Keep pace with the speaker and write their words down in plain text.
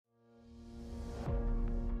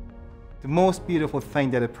The most beautiful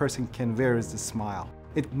thing that a person can wear is the smile.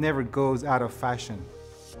 It never goes out of fashion.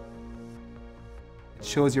 It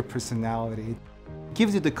shows your personality. It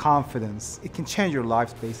gives you the confidence. It can change your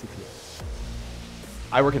lives, basically.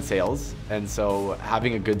 I work in sales, and so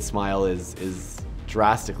having a good smile is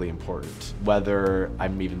drastically important. Whether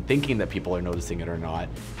I'm even thinking that people are noticing it or not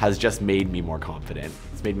has just made me more confident.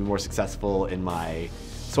 It's made me more successful in my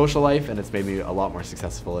social life, and it's made me a lot more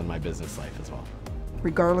successful in my business life as well.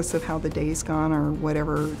 Regardless of how the day's gone or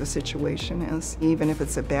whatever the situation is, even if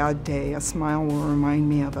it's a bad day, a smile will remind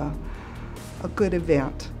me of a good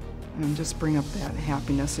event and just bring up that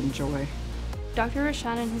happiness and joy. Dr.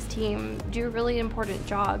 Rashan and his team do a really important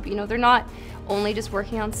job. You know, they're not only just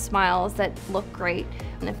working on smiles that look great,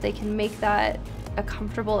 and if they can make that a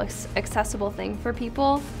comfortable, accessible thing for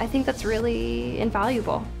people, I think that's really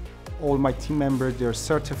invaluable. All my team members, they're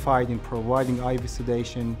certified in providing IV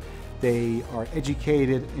sedation. They are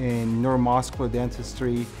educated in neuromuscular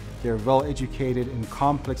dentistry. They're well educated in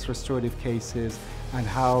complex restorative cases and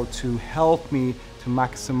how to help me to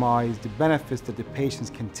maximize the benefits that the patients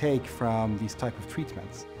can take from these type of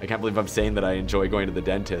treatments. I can't believe I'm saying that I enjoy going to the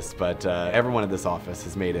dentist, but everyone in this office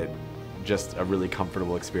has made it just a really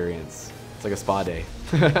comfortable experience. It's like a spa day.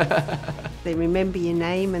 They remember your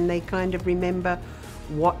name and they kind of remember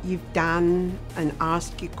what you've done and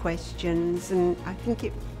ask you questions, and I think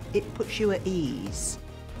it puts you at ease.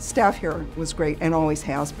 Staff here was great and always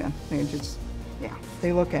has been.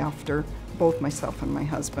 They look after both myself and my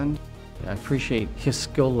husband. I appreciate his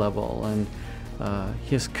skill level and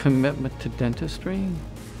his commitment to dentistry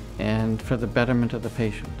and for the betterment of the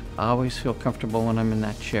patient. I always feel comfortable when I'm in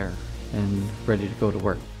that chair and ready to go to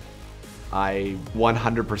work. I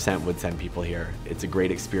 100% would send people here. It's a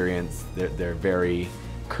great experience. They're very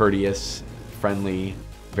courteous, friendly,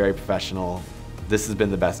 very professional. This has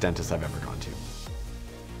been the best dentist I've ever gone to.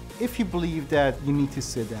 If you believe that you need to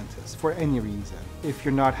see a dentist for any reason, if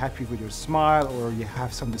you're not happy with your smile or you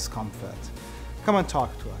have some discomfort, come and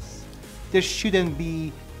talk to us. There shouldn't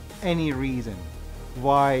be any reason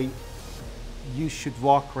why you should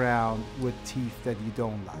walk around with teeth that you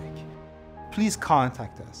don't like. Please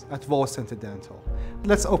contact us at Wall Center Dental.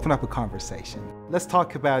 Let's open up a conversation. Let's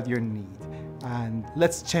talk about your need and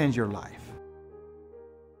let's change your life.